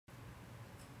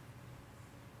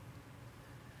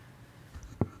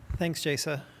Thanks,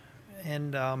 Jasa.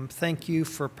 And thank you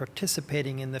for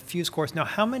participating in the FUSE course. Now,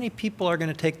 how many people are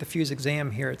going to take the FUSE exam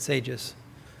here at SAGES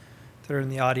that are in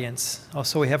the audience? Oh,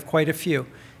 so we have quite a few.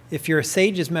 If you're a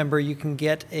SAGES member, you can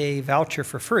get a voucher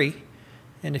for free.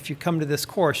 And if you come to this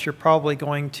course, you're probably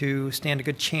going to stand a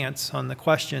good chance on the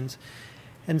questions.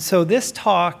 And so this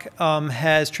talk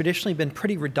has traditionally been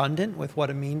pretty redundant with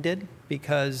what Amin did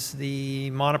because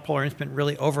the monopolar instrument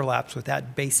really overlaps with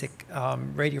that basic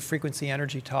radio frequency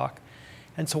energy talk.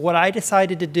 And so what I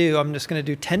decided to do, I'm just going to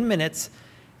do 10 minutes,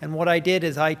 and what I did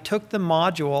is I took the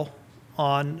module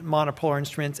on monopolar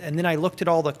instruments and then I looked at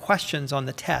all the questions on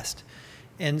the test.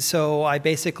 And so I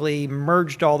basically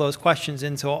merged all those questions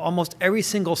in, so almost every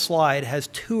single slide has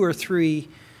 2 or 3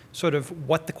 sort of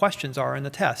what the questions are in the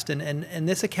test. And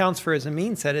this accounts for, as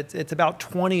Amin said, it's about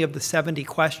 20 of the 70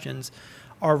 questions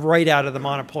are right out of the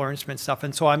monopolar instrument stuff.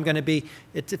 And so I'm going to be,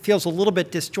 it feels a little bit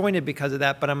disjointed because of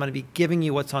that, but I'm going to be giving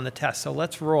you what's on the test. So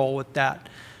let's roll with that.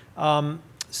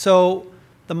 So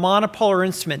the monopolar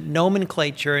instrument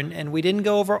nomenclature, and we didn't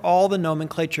go over all the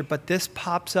nomenclature, but this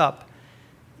pops up.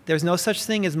 There's no such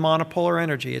thing as monopolar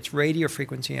energy. It's radio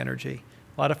frequency energy.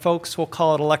 A lot of folks will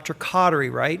call it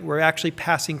electrocautery, right? We're actually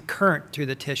passing current through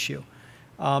the tissue.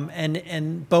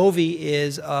 And BOVI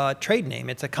is a trade name.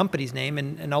 It's a company's name,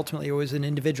 and ultimately it was an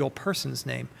individual person's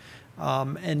name.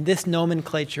 And this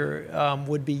nomenclature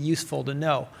would be useful to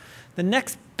know. The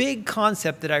next big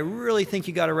concept that I really think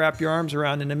you got to wrap your arms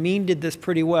around, and Amin did this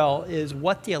pretty well, is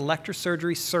what the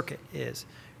electrosurgery circuit is,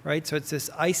 right? So it's this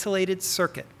isolated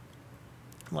circuit.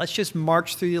 Let's just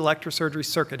march through the electrosurgery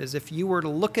circuit as if you were to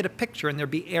look at a picture and there'd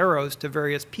be arrows to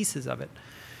various pieces of it.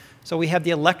 So we have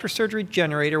the electrosurgery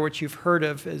generator, which you've heard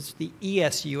of as the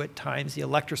ESU at times, the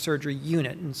electrosurgery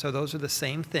unit. And so those are the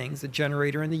same things, the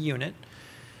generator and the unit.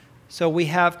 So we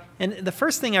have, and the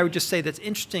first thing I would just say that's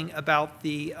interesting about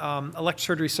the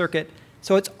electrosurgery circuit,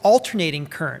 so it's alternating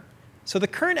current. So the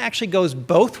current actually goes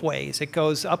both ways. It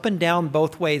goes up and down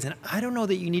both ways. And I don't know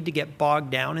that you need to get bogged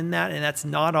down in that, and that's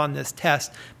not on this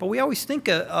test. But we always think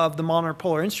of the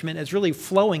monopolar instrument as really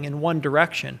flowing in one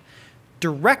direction.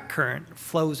 Direct current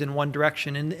flows in one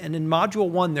direction. And in Module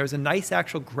 1, there's a nice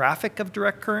actual graphic of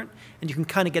direct current, and you can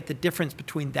kind of get the difference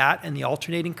between that and the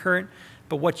alternating current.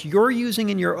 But what you're using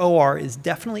in your OR is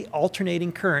definitely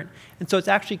alternating current. And so it's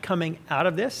actually coming out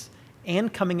of this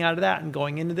and coming out of that and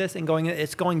going into this and going,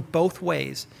 it's going both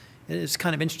ways. It's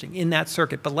kind of interesting in that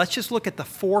circuit. But let's just look at the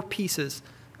 4 pieces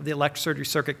of the electrosurgery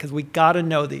circuit because we got to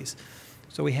know these.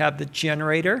 So we have the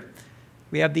generator.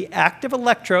 We have the active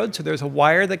electrode, so there's a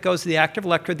wire that goes to the active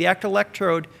electrode. The active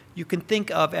electrode you can think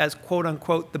of as, quote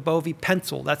unquote, the BOVI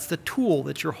pencil. That's the tool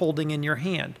that you're holding in your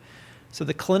hand. So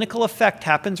the clinical effect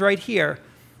happens right here.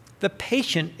 The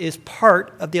patient is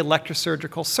part of the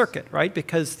electrosurgical circuit, right?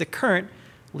 Because the current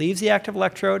leaves the active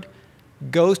electrode,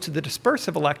 goes to the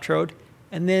dispersive electrode,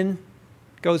 and then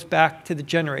goes back to the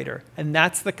generator. And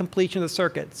that's the completion of the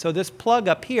circuit. So this plug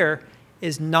up here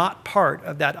is not part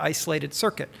of that isolated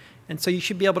circuit. And so you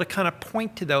should be able to kind of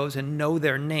point to those and know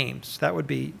their names. That would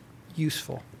be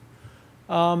useful.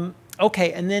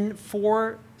 Okay, and then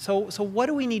so what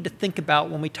do we need to think about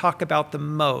when we talk about the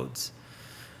modes?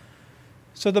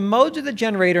 So the modes of the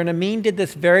generator, and Amin did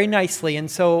this very nicely. And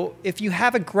so if you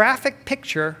have a graphic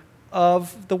picture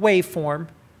of the waveform,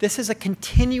 this is a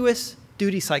continuous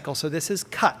duty cycle. So this is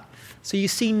cut. So you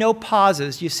see no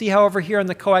pauses. You see, however, here on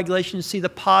the coagulation, you see the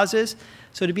pauses.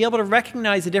 So to be able to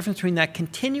recognize the difference between that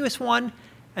continuous one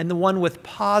and the one with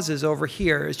pauses over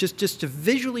here is just to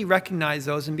visually recognize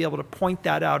those and be able to point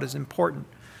that out is important.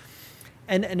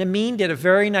 And Amin did a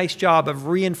very nice job of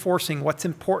reinforcing what's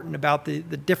important about the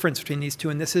difference between these two.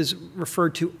 And this is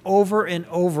referred to over and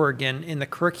over again in the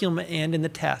curriculum and in the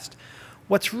test.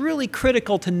 What's really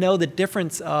critical to know the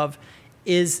difference of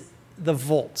is the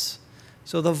volts.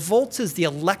 So the volts is the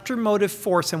electromotive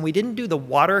force. And we didn't do the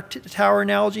water tower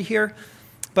analogy here.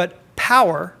 But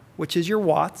power, which is your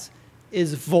watts,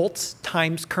 is volts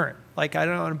times current. Like, I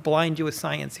don't want to blind you with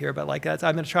science here, but like that's,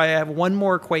 I'm going to try to have one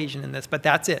more equation in this, but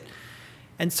that's it.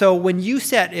 And so when you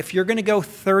set, if you're going to go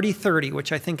 30-30,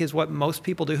 which I think is what most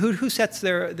people do, who sets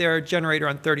their generator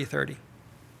on 30-30?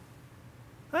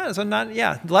 So not,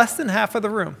 yeah, less than half of the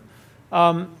room.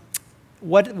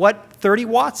 What 30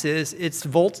 watts is, it's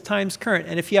volts times current.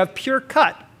 And if you have pure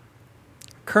cut,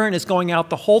 current is going out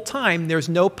the whole time. There's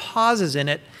no pauses in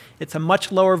it. It's a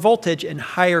much lower voltage and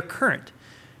higher current.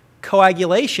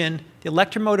 Coagulation, the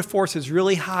electromotive force is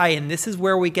really high, and this is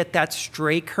where we get that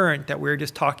stray current that we were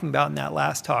just talking about in that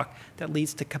last talk that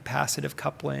leads to capacitive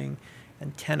coupling,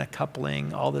 antenna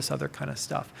coupling, all this other kind of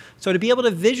stuff. So to be able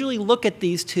to visually look at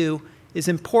these two is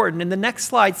important. And the next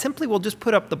slide, simply we'll just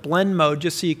put up the blend mode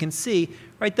just so you can see,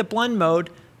 right? The blend mode,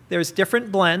 there's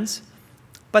different blends,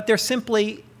 but they're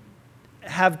simply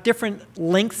have different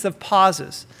lengths of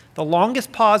pauses. The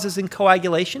longest pause is in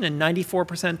coagulation and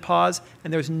 94% pause,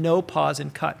 and there's no pause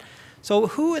in cut. So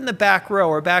who in the back row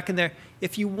or back in there,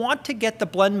 if you want to get the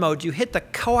blend mode, you hit the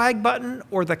coag button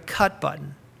or the cut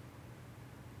button?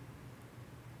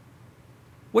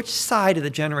 Which side of the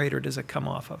generator does it come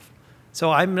off of?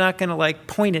 So I'm not going to like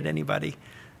point at anybody,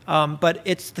 but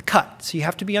it's the cut. So you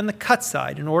have to be on the cut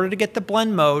side. In order to get the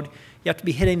blend mode, you have to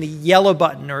be hitting the yellow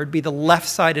button, or it'd be the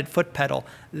left-sided foot pedal.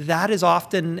 That is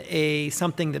often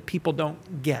something that people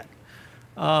don't get.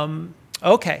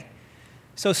 Okay,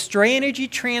 so stray energy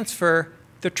transfer,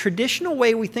 the traditional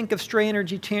way we think of stray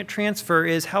energy transfer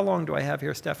is, how long do I have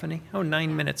here, Stephanie? Oh,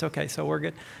 9 minutes. Okay, so we're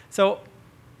good. So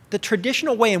the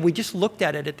traditional way, and we just looked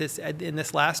at it in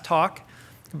this last talk,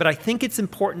 but I think it's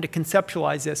important to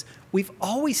conceptualize this. We've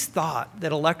always thought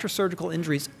that electrosurgical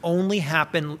injuries only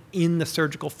happen in the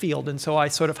surgical field, and so I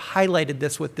sort of highlighted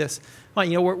this with this.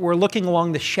 You know, we're looking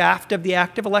along the shaft of the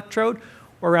active electrode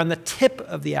or around the tip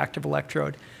of the active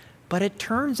electrode, but it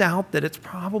turns out that it's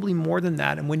probably more than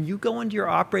that. And when you go into your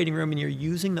operating room and you're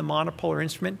using the monopolar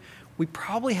instrument, we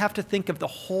probably have to think of the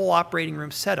whole operating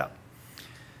room setup.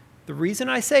 The reason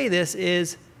I say this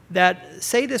is that,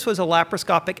 say this was a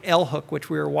laparoscopic L hook, which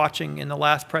we were watching in the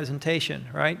last presentation,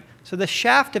 right? So the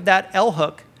shaft of that L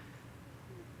hook,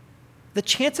 the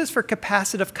chances for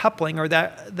capacitive coupling, or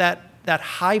that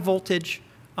high voltage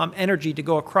energy to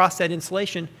go across that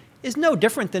insulation, is no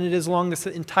different than it is along this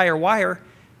entire wire,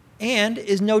 and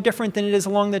is no different than it is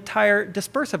along the entire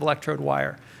dispersive electrode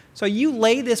wire. So you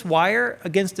lay this wire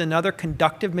against another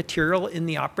conductive material in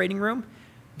the operating room,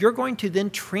 you're going to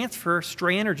then transfer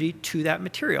stray energy to that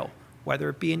material, whether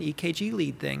it be an EKG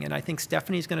lead thing. And I think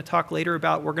Stephanie's going to talk later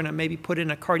about, we're going to maybe put in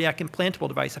a cardiac implantable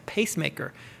device, a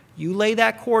pacemaker. You lay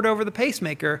that cord over the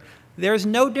pacemaker, there's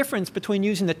no difference between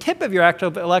using the tip of your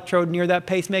active electrode near that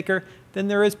pacemaker than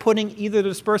there is putting either the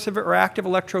dispersive or active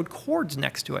electrode cords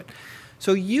next to it.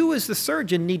 So you as the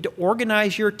surgeon need to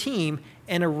organize your team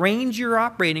and arrange your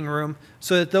operating room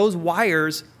so that those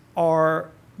wires are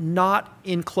not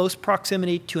in close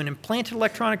proximity to an implanted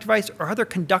electronic device or other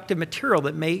conductive material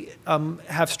that may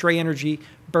have stray energy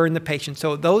burn the patient.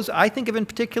 So those I think of in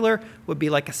particular would be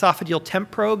like esophageal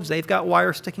temp probes. They've got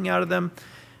wires sticking out of them.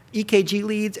 EKG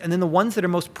leads, and then the ones that are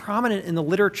most prominent in the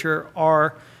literature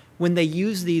are when they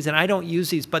use these, and I don't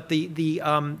use these, but the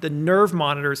nerve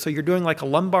monitors. So you're doing like a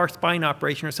lumbar spine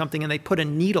operation or something, and they put a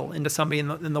needle into somebody,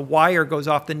 and the wire goes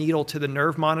off the needle to the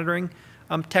nerve monitoring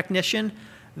technician.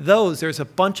 There's a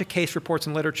bunch of case reports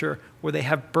in literature where they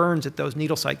have burns at those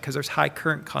needle sites because there's high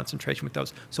current concentration with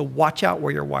those. So watch out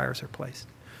where your wires are placed.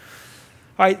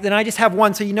 All right, then I just have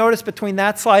one. So you notice between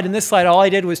that slide and this slide, all I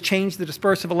did was change the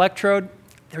dispersive electrode.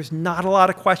 There's not a lot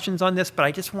of questions on this, but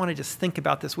I just want to just think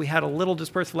about this. We had a little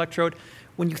dispersive electrode.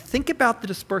 When you think about the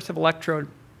dispersive electrode,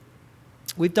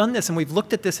 we've done this and we've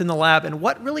looked at this in the lab, and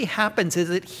what really happens is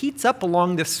it heats up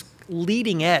along this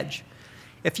leading edge.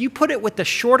 If you put it with the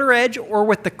shorter edge or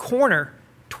with the corner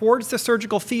towards the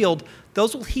surgical field,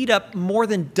 those will heat up more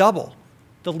than double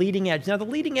the leading edge. Now, the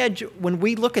leading edge, when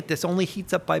we look at this, only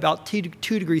heats up by about 2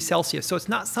 degrees Celsius, so it's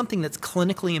not something that's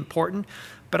clinically important.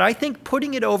 But I think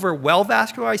putting it over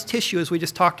well-vascularized tissue, as we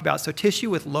just talked about, so tissue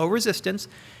with low resistance,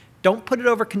 don't put it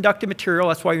over conductive material.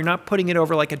 That's why you're not putting it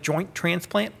over like a joint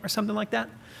transplant or something like that.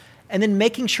 And then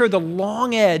making sure the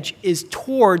long edge is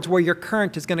towards where your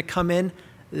current is going to come in.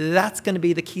 That's going to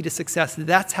be the key to success.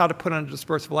 That's how to put on a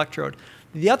dispersive electrode.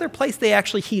 The other place they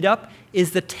actually heat up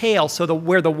is the tail, so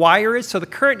where the wire is. So the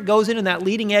current goes in that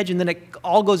leading edge, and then it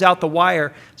all goes out the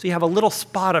wire. So you have a little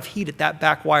spot of heat at that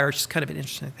back wire. It's just kind of an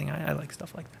interesting thing. I like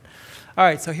stuff like that. All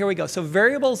right, so here we go. So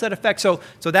variables that affect. So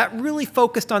that really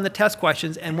focused on the test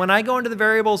questions. And when I go into the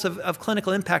variables of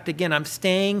clinical impact, again, I'm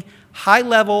staying high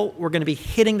level. We're going to be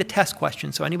hitting the test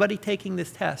questions. So anybody taking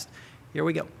this test, here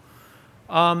we go.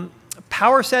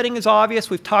 Power setting is obvious.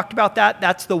 We've talked about that.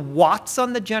 That's the watts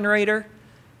on the generator,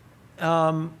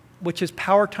 which is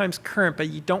power times current, but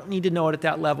you don't need to know it at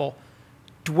that level.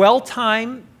 Dwell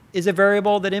time is a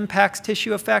variable that impacts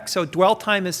tissue effects. So dwell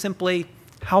time is simply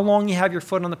how long you have your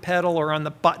foot on the pedal or on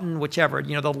the button, whichever,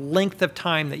 you know, the length of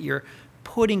time that you're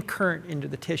putting current into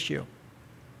the tissue.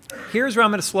 Here's where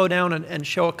I'm going to slow down and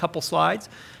show a couple slides.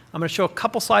 I'm going to show a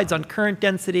couple slides on current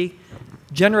density,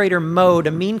 generator mode.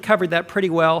 Amin covered that pretty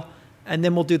well. And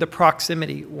then we'll do the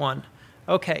proximity one.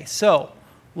 Okay, so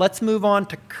let's move on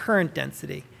to current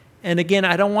density. And again,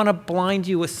 I don't want to blind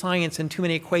you with science and too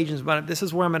many equations about it. This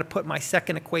is where I'm going to put my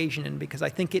second equation in because I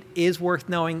think it is worth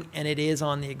knowing and it is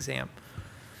on the exam.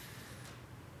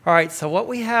 All right, so what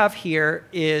we have here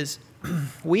is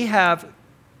we have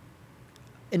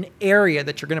an area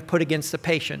that you're going to put against the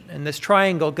patient. And this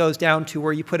triangle goes down to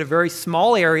where you put a very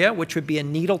small area, which would be a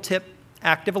needle tip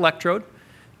active electrode,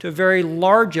 to a very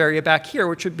large area back here,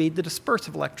 which would be the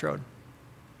dispersive electrode.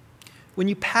 When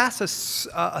you pass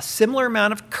a similar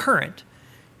amount of current,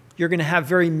 you're going to have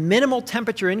very minimal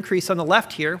temperature increase on the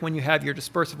left here when you have your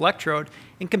dispersive electrode.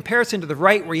 In comparison to the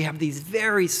right, where you have these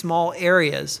very small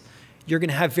areas, you're going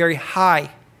to have very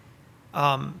high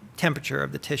temperature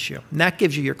of the tissue. And that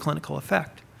gives you your clinical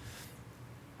effect.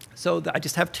 So I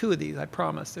just have 2 of these, I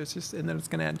promise. There's just, and then it's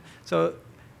going to end. So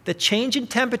the change in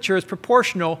temperature is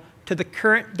proportional to the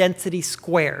current density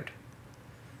squared.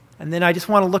 And then I just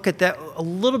want to look at that a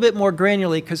little bit more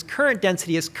granularly, because current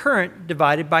density is current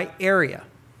divided by area.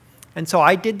 And so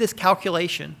I did this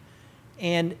calculation.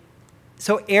 And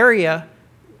so area,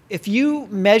 if you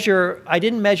measure, I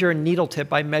didn't measure a needle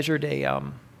tip, I measured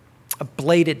a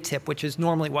bladed tip, which is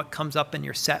normally what comes up in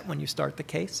your set when you start the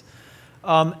case.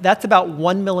 That's about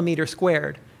 1 millimeter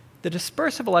squared. The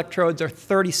dispersive electrodes are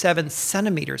 37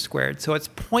 centimeters squared. So it's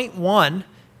 0.1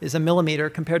 is a millimeter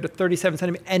compared to 37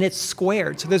 centimeters, and it's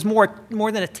squared. So there's more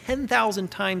than a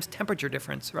 10,000 times temperature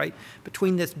difference, right,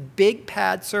 between this big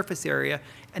pad surface area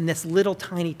and this little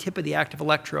tiny tip of the active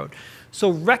electrode. So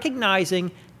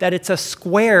recognizing that it's a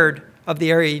squared of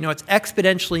the area, you know, it's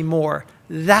exponentially more,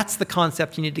 that's the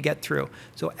concept you need to get through.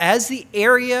 So as the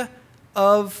area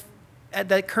of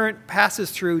that current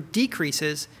passes through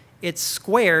decreases, it's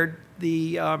squared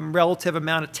the relative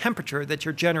amount of temperature that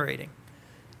you're generating.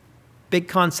 Big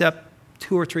concept,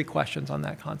 2 or 3 questions on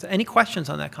that concept. Any questions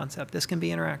on that concept? This can be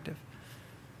interactive.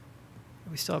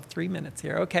 We still have 3 minutes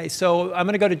here. Okay, so I'm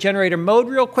going to go to generator mode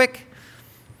real quick.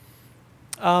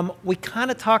 We kind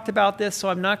of talked about this, so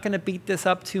I'm not going to beat this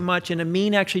up too much. And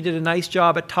Amin actually did a nice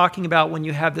job at talking about when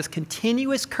you have this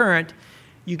continuous current,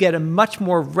 you get a much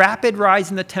more rapid rise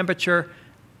in the temperature.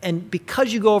 And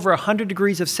because you go over 100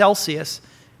 degrees of Celsius,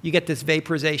 you get this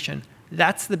vaporization.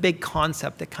 That's the big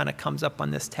concept that kind of comes up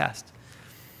on this test.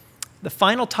 The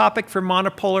final topic for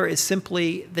monopolar is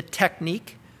simply the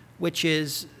technique, which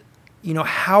is, you know,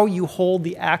 how you hold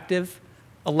the active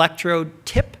electrode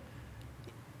tip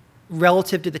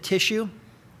relative to the tissue.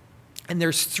 And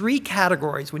there's 3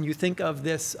 categories when you think of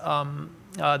this,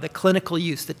 the clinical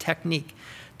use, the technique.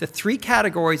 The 3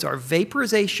 categories are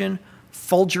vaporization,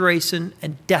 fulguration,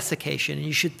 and desiccation. And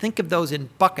you should think of those in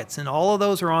buckets, and all of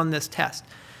those are on this test.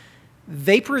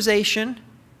 Vaporization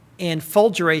and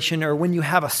fulguration are when you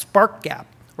have a spark gap,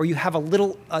 or you have a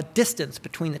little distance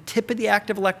between the tip of the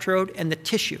active electrode and the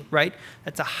tissue, right?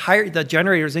 That's a higher, the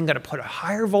generator is then going to put a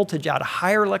higher voltage out, a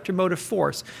higher electromotive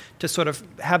force to sort of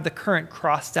have the current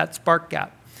cross that spark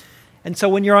gap. And so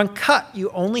when you're on cut, you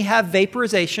only have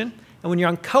vaporization, and when you're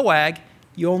on coag,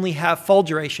 you only have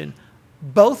fulguration.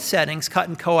 Both settings, cut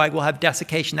and coag, will have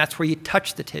desiccation. That's where you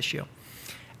touch the tissue.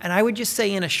 And I would just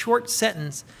say in a short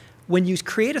sentence, when you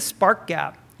create a spark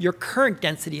gap, your current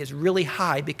density is really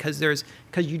high because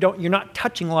you're not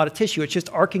touching a lot of tissue. It's just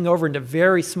arcing over into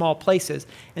very small places.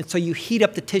 And so you heat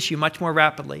up the tissue much more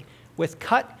rapidly. With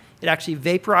cut, it actually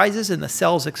vaporizes and the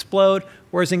cells explode.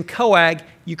 Whereas in coag,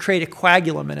 you create a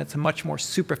coagulum and it's a much more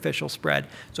superficial spread.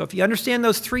 So if you understand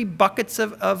those 3 buckets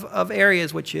of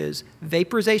areas, which is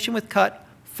vaporization with cut,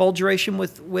 fulguration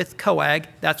with coag,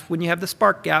 that's when you have the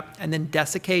spark gap, and then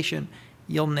desiccation,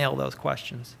 you'll nail those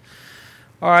questions.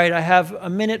 All right, I have a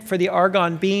minute for the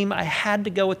argon beam. I had to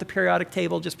go with the periodic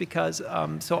table just because.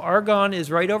 So argon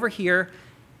is right over here.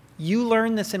 You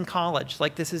learn this in college.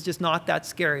 Like, this is just not that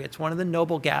scary. It's one of the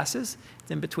noble gases.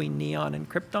 It's in between neon and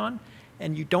krypton.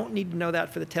 And you don't need to know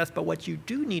that for the test. But what you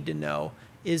do need to know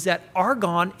is that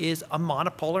argon is a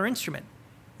monopolar instrument.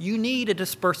 You need a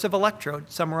dispersive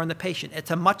electrode somewhere on the patient. It's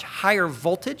a much higher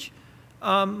voltage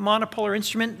monopolar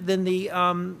instrument than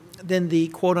the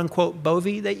quote-unquote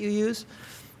Bovie that you use.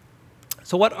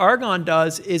 So what argon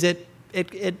does is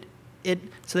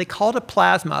so they call it a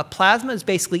plasma. A plasma is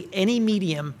basically any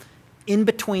medium in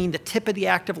between the tip of the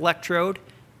active electrode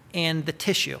and the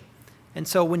tissue. And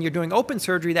so when you're doing open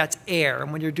surgery, that's air.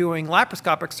 And when you're doing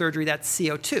laparoscopic surgery, that's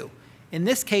CO2. In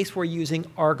this case, we're using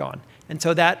argon. And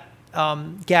so that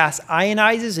gas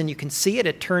ionizes, and you can see it.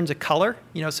 It turns a color,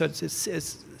 you know, so it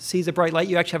sees a bright light.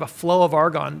 You actually have a flow of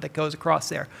argon that goes across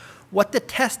there. What the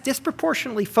test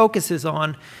disproportionately focuses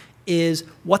on is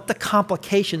what the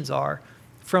complications are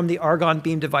from the argon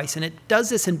beam device. And it does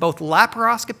this in both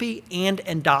laparoscopy and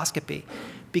endoscopy.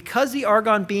 Because the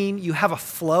argon beam, you have a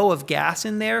flow of gas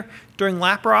in there, during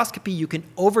laparoscopy, you can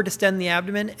over-distend the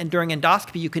abdomen, and during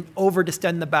endoscopy, you can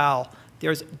over-distend the bowel.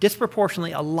 There's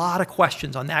disproportionately a lot of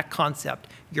questions on that concept.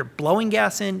 You're blowing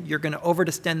gas in, you're going to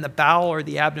over-distend the bowel or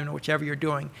the abdomen, whichever you're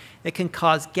doing. It can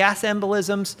cause gas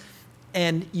embolisms,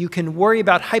 and you can worry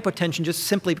about hypotension just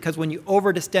simply because when you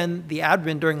over-distend the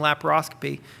abdomen during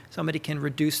laparoscopy, somebody can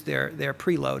reduce their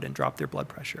preload and drop their blood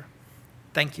pressure.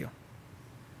 Thank you.